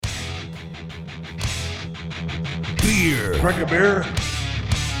beer. Drink a beer.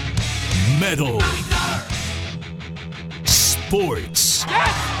 Metal. Sports.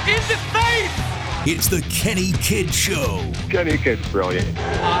 Yes! In the face! It's the Kenny Kidd Show. Kenny Kidd's brilliant.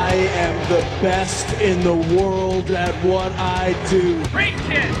 I am the best in the world at what I do. Great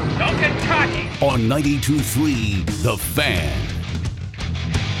kid! Don't get cocky! On 92.3 The Fan.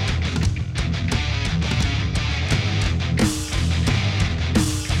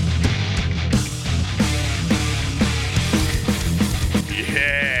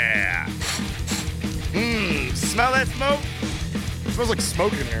 Yeah. Smell that smoke? It smells like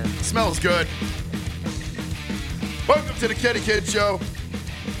smoke in here. It smells good. Welcome to the Kenny Kidd Show.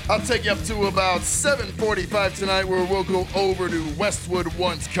 I'll take you up to about 7:45 tonight, where we'll go over to Westwood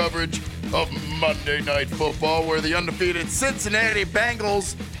One's coverage of Monday Night Football, where the undefeated Cincinnati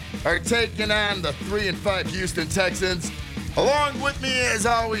Bengals are taking on the 3-5 Houston Texans. Along with me, as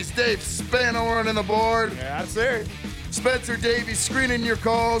always, Dave Spanhorn on the board. Yeah, that's it. Spencer Davies screening your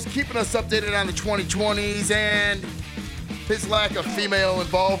calls, keeping us updated on the 2020s and his lack of female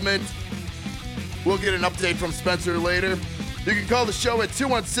involvement. We'll get an update from Spencer later. You can call the show at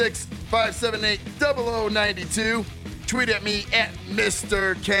 216-578-0092. Tweet at me at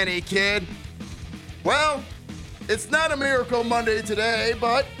Mr. Kenny Kidd. Well, it's not a Miracle Monday today,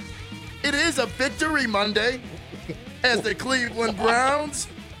 but it is a Victory Monday as the Cleveland Browns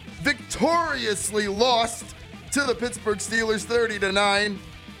victoriously lost to the Pittsburgh Steelers 30-9.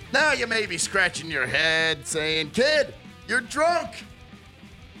 Now you may be scratching your head saying, "Kid, you're drunk.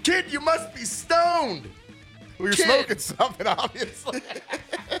 Kid, you must be stoned. Well, you're Kid. smoking something, obviously.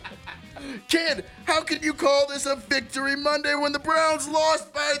 Kid, how can you call this a Victory Monday when the Browns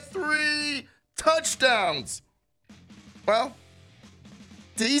lost by 3 touchdowns?" Well,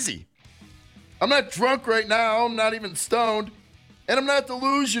 it's easy. I'm not drunk right now. I'm not even stoned. And I'm not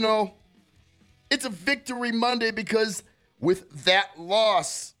delusional. It's a Victory Monday because with that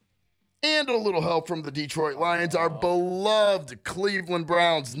loss and a little help from the Detroit Lions, our beloved Cleveland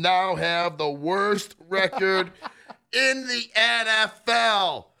Browns now have the worst record in the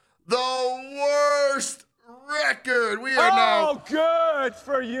NFL. The worst record. We are good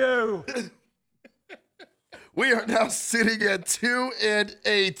for you. We are now sitting at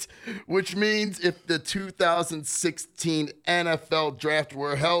 2-8, which means if the 2016 NFL Draft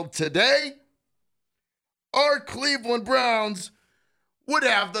were held today, our Cleveland Browns would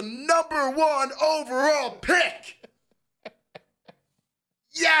have the number 1 overall pick.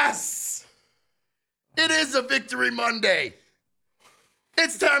 Yes! It is a Victory Monday.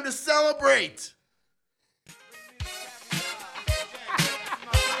 It's time to celebrate.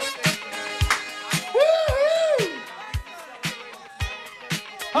 Woo-hoo!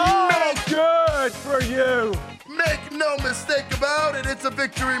 Oh, good for you. Make no mistake about it, it's a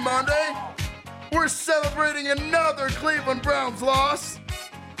Victory Monday. We're celebrating another Cleveland Browns loss.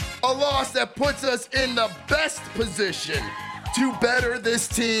 A loss that puts us in the best position to better this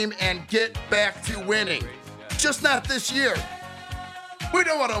team and get back to winning. Just not this year. We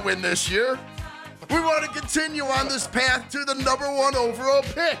don't want to win this year. We want to continue on this path to the number 1 overall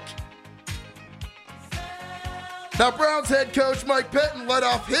pick. Now, Browns head coach Mike Pettin led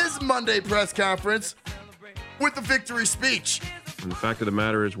off his Monday press conference with the victory speech. And the fact of the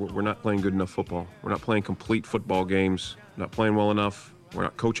matter is we're not playing good enough football. We're not playing complete football games. We're not playing well enough. We're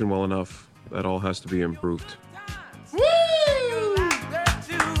not coaching well enough. That all has to be improved. Woo!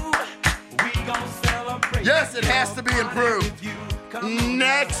 Yes, it has to be improved.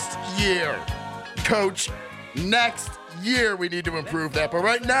 Next year, coach, next year we need to improve that. But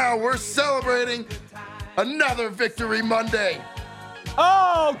right now, we're celebrating another Victory Monday.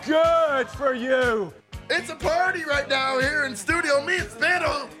 Oh, good for you. It's a party right now here in studio. Me and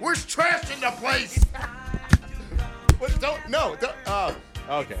Spano, we're trashing the place.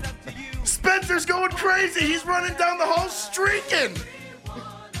 Okay. Spencer's going crazy. He's running down the hall streaking.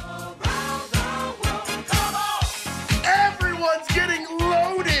 Everyone's getting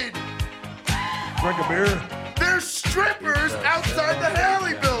loaded. Drink a beer. There's strippers outside the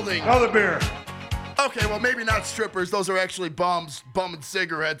Halley building. Another beer. Okay, well, maybe not strippers. Those are actually bums bumming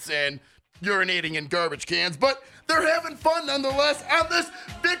cigarettes and urinating in garbage cans. But they're having fun nonetheless on this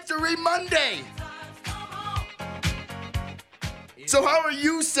Victory Monday. So how are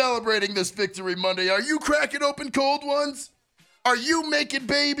you celebrating this Victory Monday? Are you cracking open cold ones? Are you making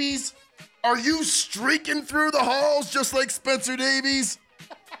babies? Are you streaking through the halls just like Spencer Davies?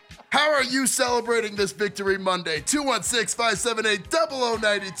 How are you celebrating this Victory Monday?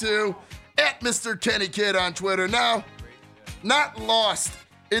 216-578-0092 at Mr. Kenny Kidd on Twitter. Now, not lost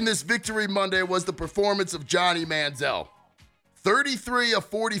in this Victory Monday was the performance of Johnny Manziel. 33 of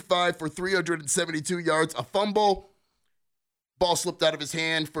 45 for 372 yards, a fumble, Ball slipped out of his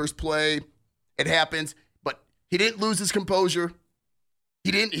hand, first play. It happens. But he didn't lose his composure.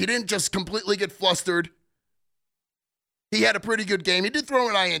 He didn't just completely get flustered. He had a pretty good game. He did throw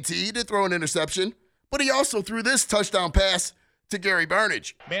an INT. He did throw an interception. But he also threw this touchdown pass to Gary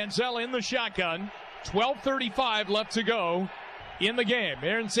Barnidge. Manziel in the shotgun. 12:35 left to go in the game.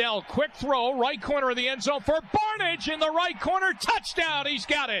 Manziel, quick throw, right corner of the end zone for Barnidge in the right corner. Touchdown. He's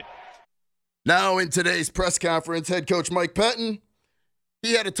got it. Now in today's press conference, head coach Mike Pettin,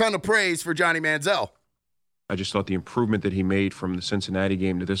 he had a ton of praise for Johnny Manziel. I just thought the improvement that he made from the Cincinnati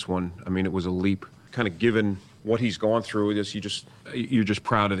game to this one, I mean, it was a leap. Kind of given what he's gone through, you're just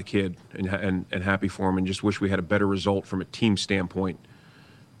proud of the kid and happy for him, and just wish we had a better result from a team standpoint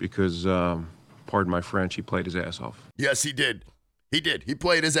because, pardon my French, he played his ass off. Yes, he did. He did. He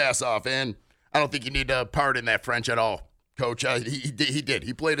played his ass off, and I don't think you need to pardon that French at all, Coach. He did.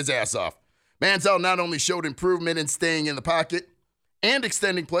 He played his ass off. Manziel not only showed improvement in staying in the pocket and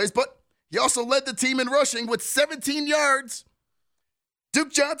extending plays, but he also led the team in rushing with 17 yards.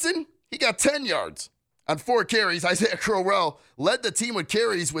 Duke Johnson, he got 10 yards on 4 carries. Isaiah Crowell led the team with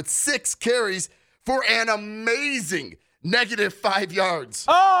carries with 6 carries for an amazing -5 yards.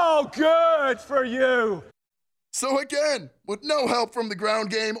 Oh, good for you. So again, with no help from the ground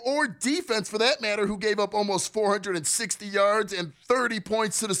game or defense for that matter, who gave up almost 460 yards and 30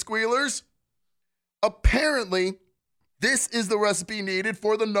 points to the Squealers, apparently this is the recipe needed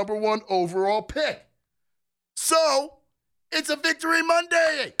for the number 1 overall pick. So, it's a Victory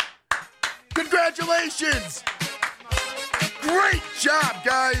Monday. Congratulations. Great job,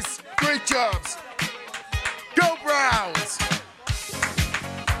 guys. Great jobs. Go Browns.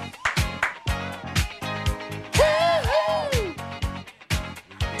 Woo-hoo!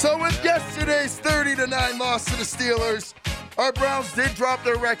 So with yesterday's 30-9 loss to the Steelers, our Browns did drop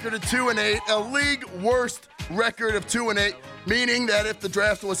their record to 2-8, a league worst record of 2-8, meaning that if the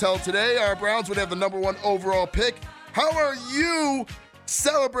draft was held today, our Browns would have the number 1 overall pick. How are you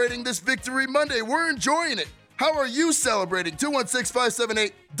celebrating this Victory Monday? We're enjoying it. How are you celebrating?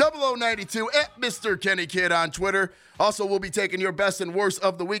 216-578-0092 at Mr. Kenny Kidd on Twitter. Also, we'll be taking your best and worst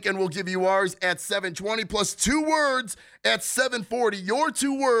of the weekend. We'll give you ours at 7:20 plus 2 words at 7:40. Your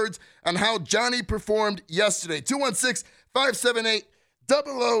 2 words on how Johnny performed yesterday.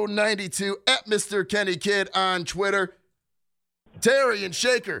 216-578-0092 at Mr. Kenny Kidd on Twitter. Terry and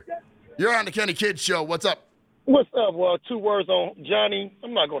Shaker, you're on the Kenny Kidd Show. What's up? What's up? Well, 2 words on Johnny.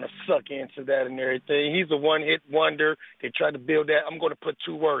 I'm not going to suck into that and everything. He's a one-hit wonder. They tried to build that. I'm going to put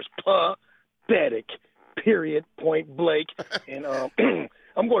 2 words. Pathetic. Period. Point blank. And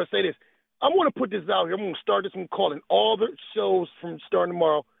I'm going to say this. I'm going to put this out here. I'm going to start this. I'm calling all the shows from starting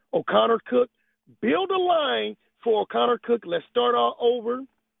tomorrow. O'Connor Cook. Build a line for O'Connor Cook. Let's start all over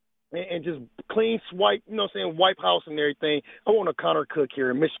and just clean swipe, you know what I'm saying, wipe house and everything. I want O'Connor Cook here,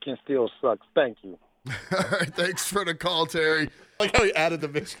 and Michigan still sucks. Thank you. All right, thanks for the call, Terry. Like how he added the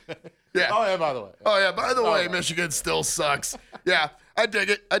Michigan. Yeah. Oh, yeah, by the way. Oh, yeah, by the way, Michigan still sucks. Yeah, I dig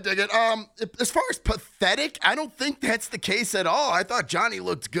it. As far as pathetic, I don't think that's the case at all. I thought Johnny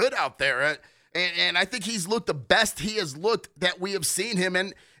looked good out there. And I think he's looked the best he has looked that we have seen him.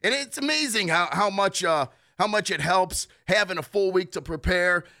 And it's amazing how much it helps having a full week to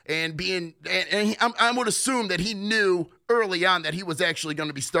prepare and being. And I would assume that he knew early on that he was actually going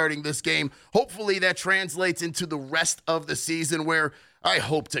to be starting this game. Hopefully that translates into the rest of the season, where I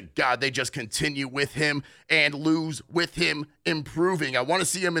hope to God they just continue with him and lose with him improving. I want to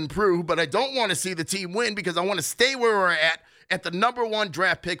see him improve, but I don't want to see the team win because I want to stay where we're at the number 1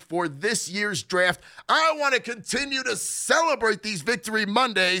 draft pick for this year's draft. I want to continue to celebrate these Victory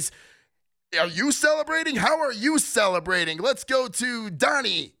Mondays. Are you celebrating? How are you celebrating? Let's go to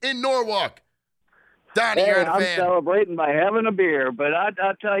Donnie in Norwalk. Donnie, you're a fan. I'm celebrating by having a beer, but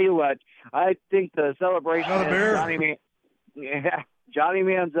I'll tell you what, I think the celebration is Johnny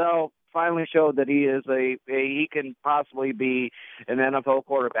Manziel finally showed that he is he can possibly be an NFL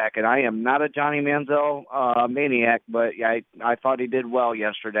quarterback, and I am not a Johnny Manziel maniac, but I thought he did well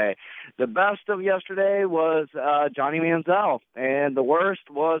yesterday. The best of yesterday was Johnny Manziel, and the worst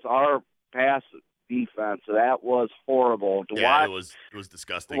was our pass defense. That was horrible to watch. It was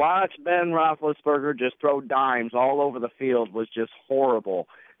disgusting. Watch Ben Roethlisberger just throw dimes all over the field was just horrible.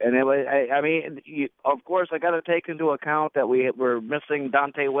 And it was, of course, I got to take into account that we're missing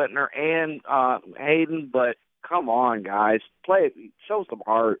Dante Whitner and Hayden, but come on, guys, show some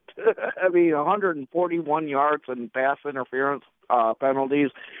heart. 141 yards and pass interference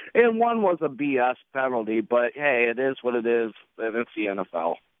penalties, and one was a BS penalty. But hey, it is what it is, and it's the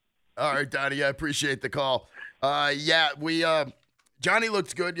NFL. All right, Donnie, I appreciate the call. Johnny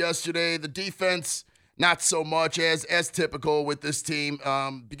looked good yesterday. The defense not so much as typical with this team.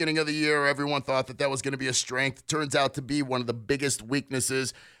 Beginning of the year, everyone thought that was going to be a strength. Turns out to be one of the biggest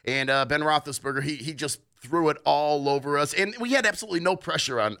weaknesses. And Ben Roethlisberger, he just threw it all over us. And we had absolutely no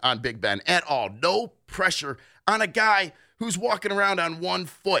pressure on Big Ben at all. No pressure on a guy who's walking around on one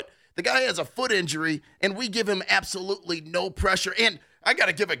foot. The guy has a foot injury, and we give him absolutely no pressure. And I got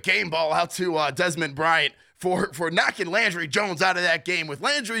to give a game ball out to Desmond Bryant for knocking Landry Jones out of that game. With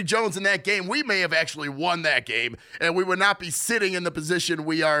Landry Jones in that game, we may have actually won that game, and we would not be sitting in the position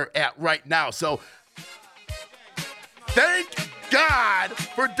we are at right now. So thank God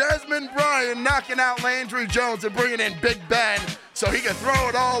for Desmond Bryant knocking out Landry Jones and bringing in Big Ben so he can throw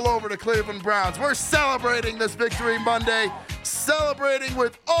it all over the Cleveland Browns. We're celebrating this Victory Monday, celebrating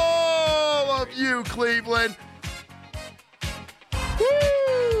with all of you, Cleveland.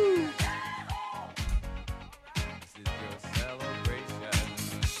 Woo!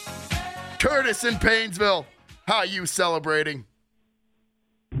 Curtis in Painesville, how are you celebrating?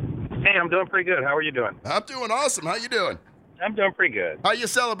 Hey, I'm doing pretty good. How are you doing? I'm doing awesome. How you doing? I'm doing pretty good. How you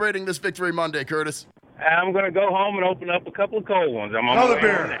celebrating this Victory Monday, Curtis? I'm going to go home and open up a couple of cold ones. I'm on my way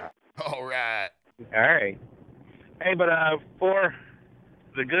home now. All right. All right. Hey, but for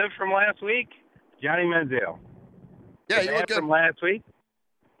the good from last week, Johnny Manziel. Yeah, the you look good from last week,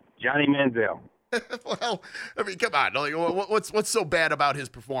 Johnny Manziel. Well, I mean, come on. Like, what's so bad about his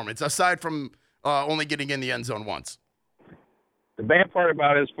performance, aside from only getting in the end zone once? The bad part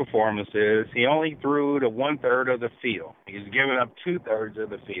about his performance is he only threw to 1/3 of the field. He's given up 2/3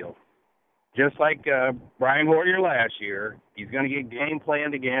 of the field. Just like Brian Hoyer last year, he's going to get game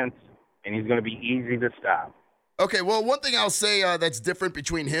planned against, and he's going to be easy to stop. Okay, well, one thing I'll say that's different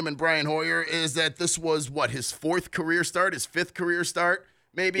between him and Brian Hoyer is that this was, his fifth career start,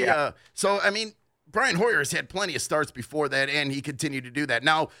 maybe? Yeah. So, I mean, Brian Hoyer has had plenty of starts before that, and he continued to do that.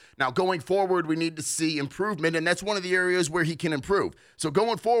 Now going forward, we need to see improvement, and that's one of the areas where he can improve. So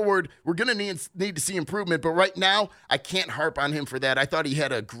going forward, we're going to need to see improvement, but right now, I can't harp on him for that. I thought he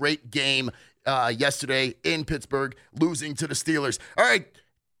had a great game yesterday in Pittsburgh, losing to the Steelers. All right,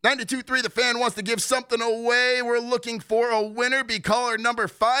 92.3, the Fan wants to give something away. We're looking for a winner. Be caller number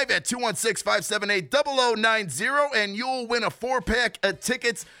 5 at 216-578-0090, and you'll win a 4-pack of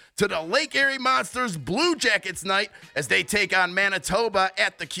tickets to the Lake Erie Monsters Blue Jackets night as they take on Manitoba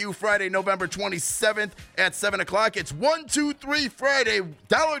at the Q Friday, November 27th at 7 o'clock. It's 1, 2, 3 Friday.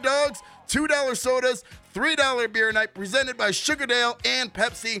 $1 dogs, $2 sodas, $3 beer night presented by Sugardale and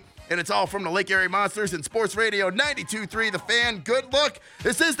Pepsi. And it's all from the Lake Erie Monsters and Sports Radio 92.3 The Fan. Good luck.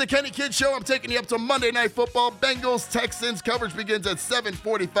 This is the Kenny Kidd Show. I'm taking you up to Monday Night Football. Bengals, Texans. Coverage begins at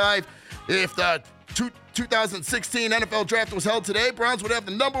 7:45. If the 2016 NFL Draft was held today, Browns would have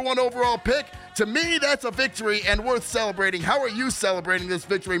the number 1 overall pick. To me, that's a victory and worth celebrating. How are you celebrating this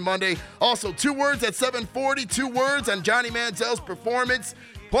Victory Monday? Also, 2 words at 7:40. 2 words on Johnny Manziel's performance.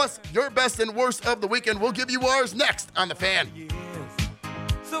 Plus, your best and worst of the weekend. We'll give you ours next on The Fan.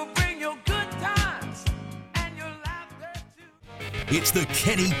 So bring your good times and your laughter too. It's the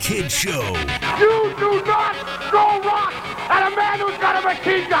Kenny Kidd Show. You do not throw rocks at a man who's got a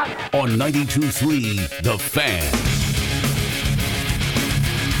machine gun. On 92.3 The Fan.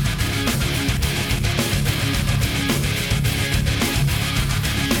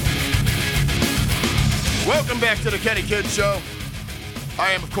 Welcome back to the Kenny Kidd Show.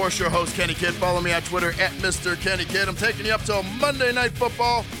 I am, of course, your host, Kenny Kidd. Follow me on Twitter at Mr. Kenny Kidd. I'm taking you up to Monday Night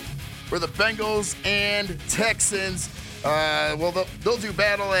Football for the Bengals and Texans. They'll do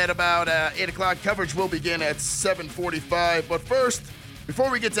battle at about 8 o'clock. Coverage will begin at 7:45. But first, before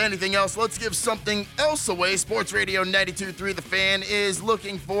we get to anything else, let's give something else away. Sports Radio 92.3 The Fan is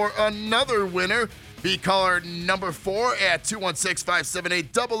looking for another winner. Be caller number 4 at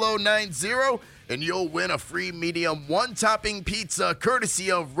 216-578-0090. And you'll win a free medium 1-topping pizza courtesy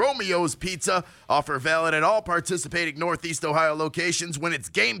of Romeo's Pizza. Offer valid at all participating Northeast Ohio locations when it's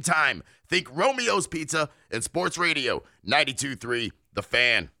game time. Think Romeo's Pizza and Sports Radio 92.3 The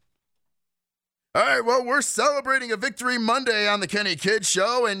Fan. All right, well, we're celebrating a Victory Monday on the Kenny Kidd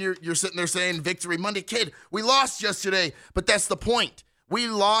Show, and you're sitting there saying, Victory Monday, kid, we lost yesterday, but that's the point. We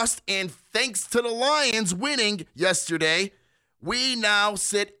lost, and thanks to the Lions winning yesterday, we now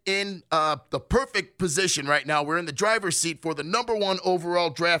sit in the perfect position right now. We're in the driver's seat for the number 1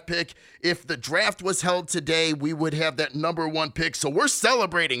 overall draft pick. If the draft was held today, we would have that number 1 pick. So we're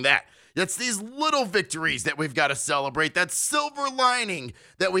celebrating that. It's these little victories that we've got to celebrate, that silver lining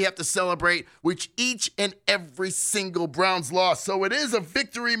that we have to celebrate, which each and every single Browns lost. So it is a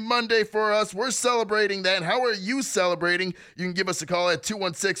Victory Monday for us. We're celebrating that. How are you celebrating? You can give us a call at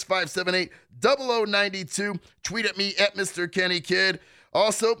 216-578-0092. Tweet at me at Mr. Kenny Kidd.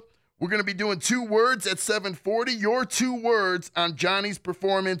 Also, We're going to be doing 2 words at 7:40. Your 2 words on Johnny's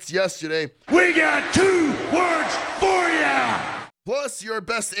performance yesterday. We got 2 words for ya! Plus, your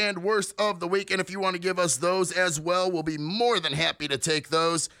best and worst of the week. And if you want to give us those as well, we'll be more than happy to take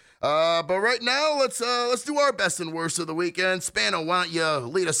those. But right now, let's do our best and worst of the weekend. Spano, why don't you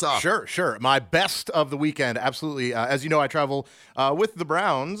lead us off? Sure. My best of the weekend, absolutely. As you know, I travel with the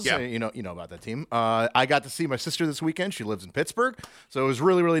Browns. Yeah. You know about that team. I got to see my sister this weekend. She lives in Pittsburgh, so it was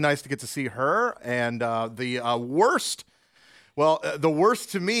really, really nice to get to see her. And the worst. Well, the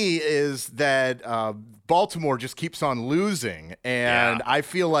worst to me is that Baltimore just keeps on losing, and I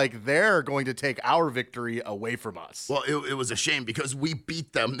feel like they're going to take our victory away from us. Well, it was a shame because we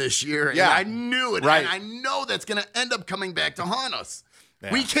beat them this year, Yeah. and I knew it. Right. And I know that's going to end up coming back to haunt us.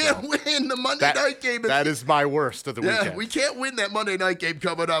 Yeah, we can't win the Monday night game. That is my worst of the weekend. We can't win that Monday night game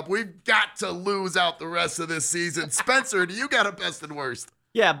coming up. We've got to lose out the rest of this season. Spencer, do you got a best and worst?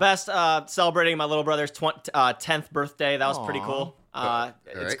 Yeah, best celebrating my little brother's 10th birthday. That was pretty cool.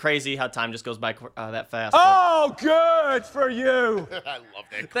 It's crazy how time just goes by that fast. Oh, good for you. I love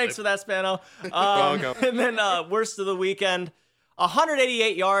that clip. Thanks for that, Spano. And then worst of the weekend,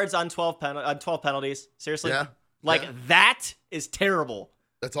 188 yards on 12 penalties. Seriously? Yeah. That is terrible.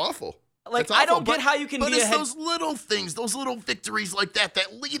 That's awful. Like, I don't get how you can but be it's ahead. those little things, those little victories like that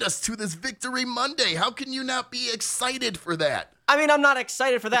lead us to this Victory Monday. How can you not be excited for that? I mean, I'm not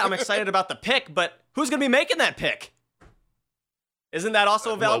excited for that. I'm excited about the pick, but who's going to be making that pick? Isn't that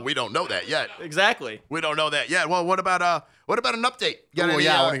also valid? Well, we don't know that yet. Exactly. We don't know that yet. Well, what about an update? You got any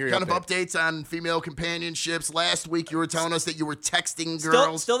I want to hear your kind update. of updates on female companionships? Last week you were telling us that you were texting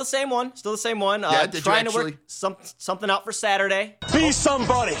girls. Still the same one. Yeah, did you trying to actually? work something out for Saturday. Be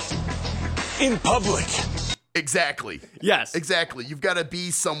somebody in public. Exactly. Yes. Exactly. You've got to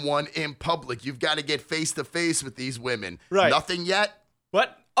be someone in public. You've got to get face to face with these women. Right. Nothing yet?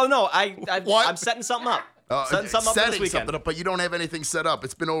 What? Oh no, What? I'm setting something up. Setting something up for this weekend. Something up, but you don't have anything set up.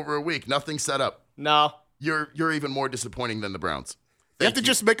 It's been over a week. Nothing set up. No. You're even more disappointing than the Browns. You have to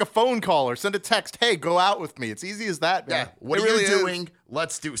just make a phone call or send a text. Hey, go out with me. It's easy as that, man. Yeah. What It are you really is. doing?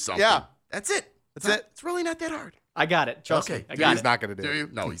 Let's do something. Yeah. That's it. That's it. It's really not that hard. I got it. Trust me. I got He's it. not going to do Do it. you?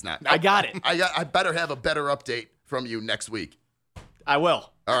 No, he's not. I got it. I better have a better update from you next week. I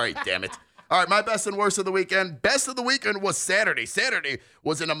will. All right, damn it. All right, my best and worst of the weekend. Best of the weekend was Saturday. Saturday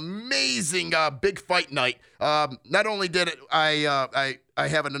was an amazing big fight night. Not only did I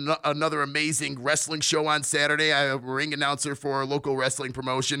have another amazing wrestling show on Saturday. I have a ring announcer for a local wrestling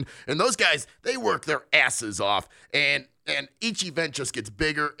promotion, and those guys, they work their asses off, and each event just gets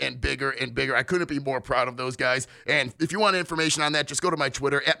bigger and bigger and bigger. I couldn't be more proud of those guys. And if you want information on that, just go to my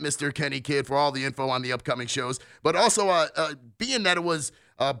Twitter at Mr. Kenny Kid for all the info on the upcoming shows. But also, being that it was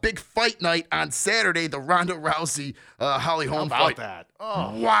a big fight night on Saturday, the Ronda Rousey Holly Holm fight. that?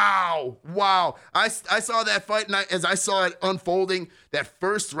 Oh. Wow. I saw that fight night as I saw it unfolding. That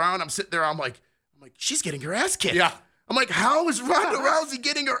first round, I'm sitting there, I'm like, she's getting her ass kicked. Yeah. I'm like, how is Ronda Rousey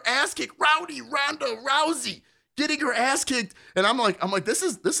getting her ass kicked? Rowdy Ronda Rousey getting her ass kicked. And I'm like, this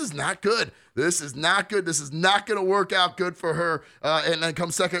is not good. This is not good. This is not going to work out good for her. And then come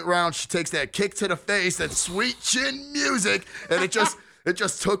second round, she takes that kick to the face, that sweet chin music, and it just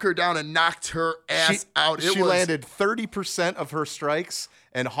took her down and knocked her ass out. She landed 30% of her strikes,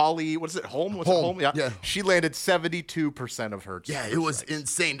 and Holly, what is it, Holm? Was it Holm? Yeah. She landed 72% of her. Yeah, it was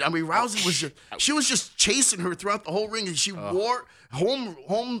insane. I mean, Rousey was just chasing her throughout the whole ring, and she wore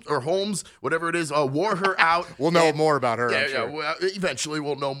Holmes, whatever it is, wore her out. We'll know more about her. I'm sure. Well, eventually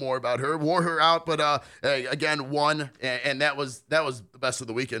we'll know more about her. Wore her out, but again won, and that was the best of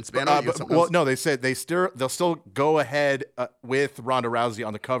the weekend. Spano, No, they said they'll still go ahead with Ronda Rousey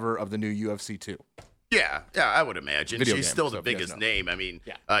on the cover of the new UFC 2. Yeah, I would imagine. Video She's game, still so the if you guys biggest know. name. I mean,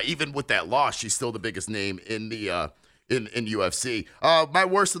 even with that loss, she's still the biggest name in the in UFC. My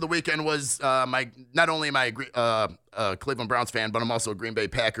worst of the weekend was not only am I a Cleveland Browns fan, but I'm also a Green Bay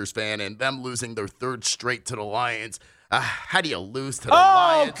Packers fan, and them losing their third straight to the Lions. How do you lose to the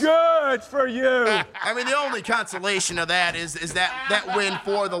Lions? Good for you. I mean, the only consolation of that is that win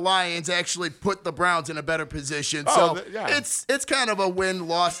for the Lions actually put the Browns in a better position. So it's kind of a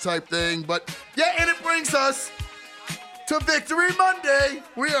win-loss type thing. But, yeah, and it brings us to Victory Monday.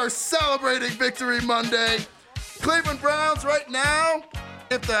 We are celebrating Victory Monday. Cleveland Browns right now,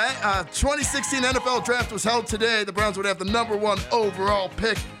 if the 2016 NFL Draft was held today, the Browns would have the #1 overall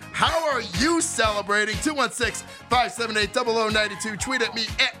pick. How are you celebrating? 216-578-0092. Tweet at me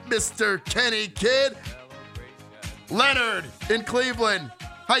at Mr. Kenny Kid. Leonard in Cleveland.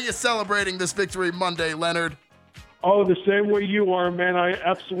 How you celebrating this Victory Monday, Leonard? Oh, the same way you are, man. I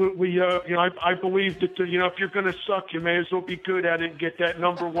absolutely, I believe that, if you're going to suck, you may as well be good at it and get that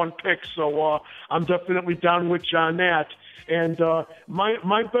number one pick. So I'm definitely down with you on that. And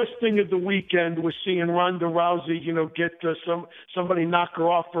my best thing of the weekend was seeing Ronda Rousey, get somebody knock her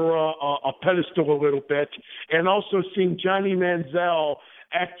off for a pedestal a little bit, and also seeing Johnny Manziel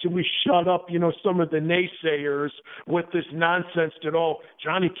actually shut up, some of the naysayers with this nonsense that,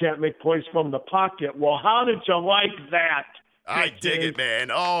 Johnny can't make plays from the pocket. Well, how did you like that? I dig it,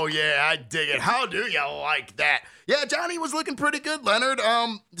 man. Oh, yeah, I dig it. How do you like that? Yeah, Johnny was looking pretty good, Leonard.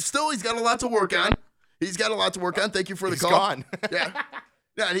 Still, he's got a lot to work on. Thank you for the call. Gone. Yeah,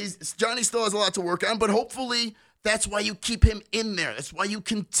 Johnny still has a lot to work on, but hopefully that's why you keep him in there. That's why you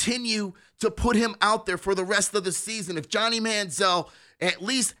continue to put him out there for the rest of the season. If Johnny Manziel at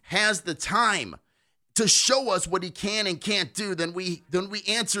least has the time to show us what he can and can't do, then we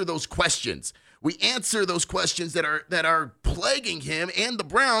answer those questions. We answer those questions that are plaguing him and the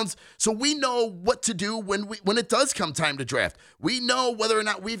Browns, so we know what to do when it does come time to draft. We know whether or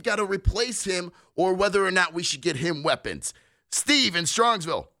not we've got to replace him or whether or not we should get him weapons. Steve in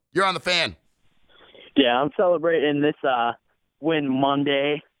Strongsville, you're on the Fan. Yeah, I'm celebrating this win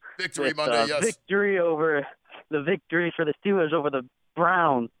Monday. Victory Monday, yes. Victory for the Steelers over the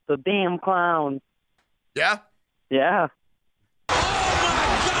Browns, the damn clowns. Yeah? Yeah.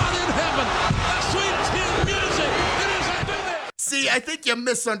 See, I think you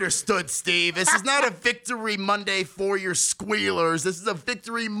misunderstood, Steve. This is not a Victory Monday for your Squealers. This is a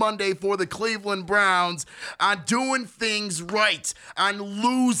Victory Monday for the Cleveland Browns on doing things right, on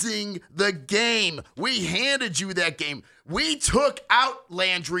losing the game. We handed you that game. We took out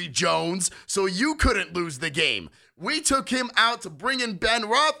Landry Jones so you couldn't lose the game. We took him out to bring in Ben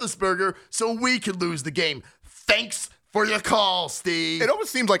Roethlisberger so we could lose the game. Thanks for your call, Steve. It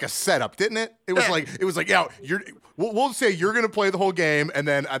almost seemed like a setup, didn't it? It was like, yeah, we'll say you're going to play the whole game, and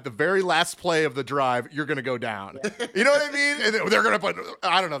then at the very last play of the drive, you're going to go down. You know what I mean? And they're going to put.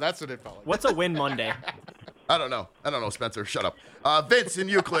 I don't know. That's what it felt like. What's a win Monday? I don't know, Spencer. Shut up. Vince in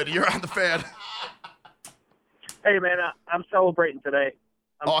Euclid, you're on the Fan. Hey, man, I'm celebrating today.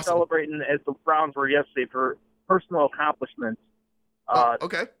 I'm awesome. Celebrating as the Browns were yesterday for personal accomplishments.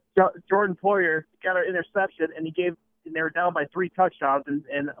 Okay. Jordan Poyer got an interception, and they were down by 3 touchdowns,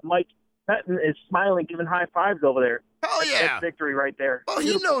 and Mike Pettin is smiling, giving high fives over there. Oh, yeah. That's victory right there. Well,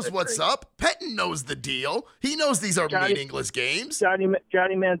 he knows what's up. Pettin knows the deal. He knows these are meaningless games. Johnny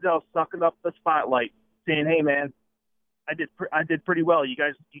Manziel sucking up the spotlight, saying, "Hey, man, I did pretty well. You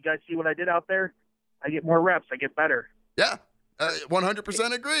guys see what I did out there? I get more reps. I get better." Yeah,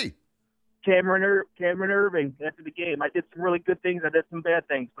 100% agree. Cameron Irving after the game. I did some really good things. I did some bad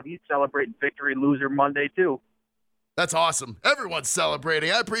things, but he's celebrating victory loser Monday too. That's awesome. Everyone's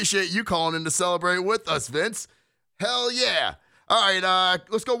celebrating. I appreciate you calling in to celebrate with us, Vince. Hell yeah. All right,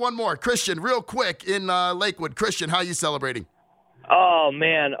 let's go one more. Christian, real quick in Lakewood. Christian, how you celebrating? Oh,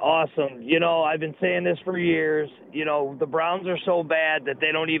 man, awesome. I've been saying this for years. The Browns are so bad that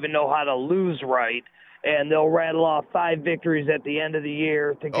they don't even know how to lose right, and they'll rattle off 5 victories at the end of the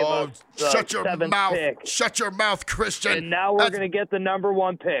year to give us the 7th pick. Shut your mouth, Christian. And now we're going to get the number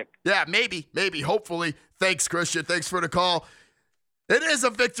 1 pick. Yeah, maybe, hopefully. Thanks, Christian. Thanks for the call. It is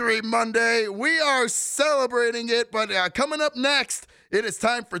a Victory Monday. We are celebrating it, but coming up next, it is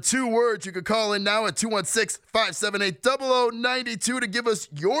time for 2 words. You can call in now at 216-578-0092 to give us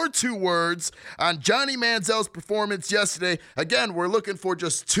your 2 words on Johnny Manziel's performance yesterday. Again, we're looking for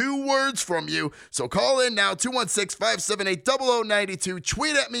just 2 words from you. So call in now, 216-578-0092.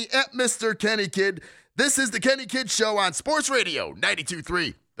 Tweet at me at Mr. Kenny Kidd. This is the Kenny Kidd Show on Sports Radio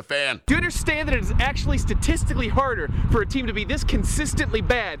 92.3. The Fan. Do you understand that it is actually statistically harder for a team to be this consistently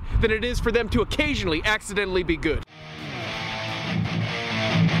bad than it is for them to occasionally accidentally be good?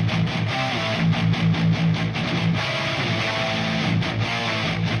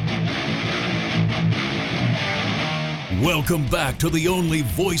 Welcome back to the only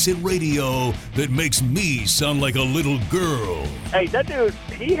voice in radio that makes me sound like a little girl. Hey, that dude,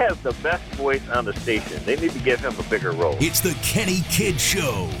 he has the best voice on the station. They need to give him a bigger role. It's the Kenny Kidd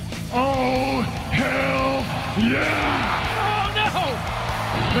Show. Oh, hell yeah! Oh,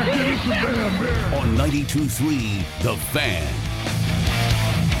 no! On 92.3, The Fan.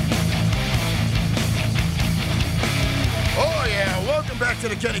 Oh, yeah. Welcome back to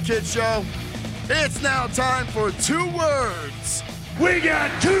the Kenny Kidd Show. It's now time for 2 words. We got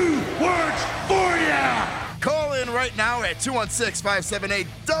 2 words for ya! Call in right now at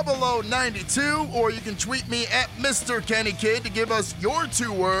 216-578-0092, or you can tweet me at Mr. Kenny Kidd to give us your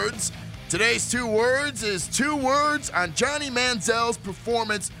 2 words. Today's 2 words is 2 words on Johnny Manziel's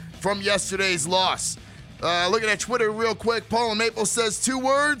performance from yesterday's loss. Looking at Twitter real quick, Paul and Maple says 2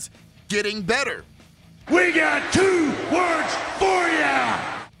 words, getting better. We got 2 words for ya!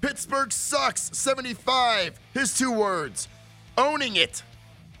 Pittsburgh sucks, 75. His 2 words, owning it.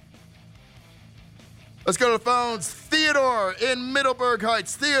 Let's go to the phones. Theodore in Middleburg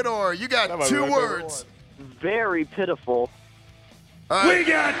Heights. Theodore, you got 2 words. Very pitiful. We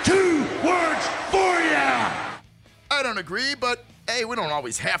got 2 words for ya! I don't agree, but hey, we don't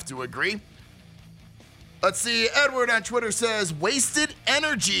always have to agree. Let's see. Edward on Twitter says, wasted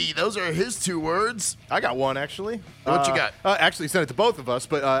energy. Those are his 2 words. I got one, actually. What you got? Actually, sent it to both of us,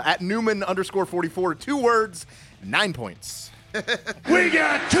 but at Newman_44, 2 words, 9 points. We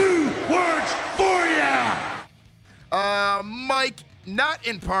got 2 words for ya! Mike, not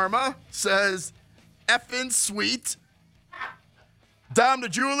in Parma, says, effing sweet. Dom the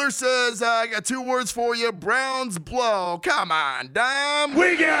Jeweler says, I got 2 words for you, Browns blow. Come on, Dom.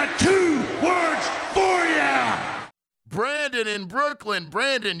 We got 2 words for ya! Brandon in Brooklyn.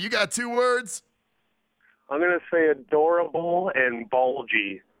 Brandon, you got 2 words? I'm going to say adorable and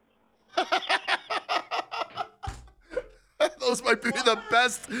bulgy. Those might be the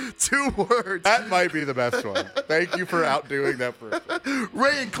best 2 words. That might be the best one. Thank you for outdoing that person.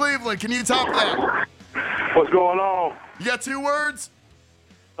 Ray in Cleveland, can you top that? What's going on? You got 2 words?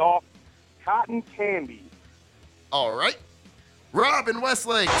 Soft cotton candy. All right. Rob in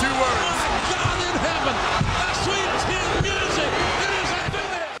Westlake, 2 words. God in heaven, the sweet chin music.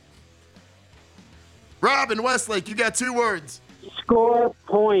 It is Rob in Westlake, you got 2 words. Score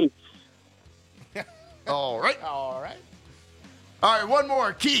points. All right. All right. All right, one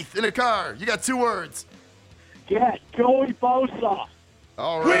more. Keith in a car, you got 2 words. Get Joey Bosa.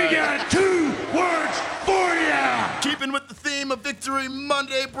 All right. We got 2 words for ya! Keeping with the theme of Victory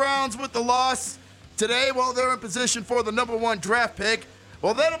Monday, Browns with the loss. Today, while they're in position for the number 1 draft pick.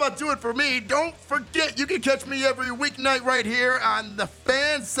 Well, that'll about do it for me. Don't forget, you can catch me every weeknight right here on The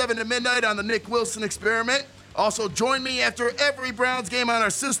Fan, 7 to midnight on the Nick Wilson Experiment. Also, join me after every Browns game on our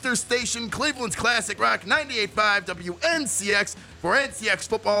sister station, Cleveland's Classic Rock 98.5 WNCX for NCX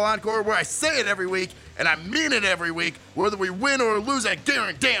Football Encore, where I say it every week, and I mean it every week. Whether we win or lose, I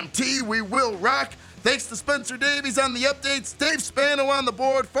guarantee we will rock. Thanks to Spencer Davies on the updates, Dave Spano on the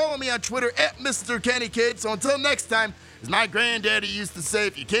board. Follow me on Twitter at Mr. Kenny Kid. So until next time, as my granddaddy used to say,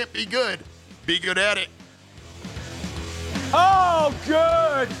 if you can't be good at it. Oh,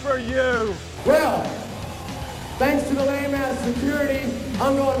 good for you. Well, thanks to the lame ass security,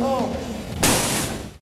 I'm going home.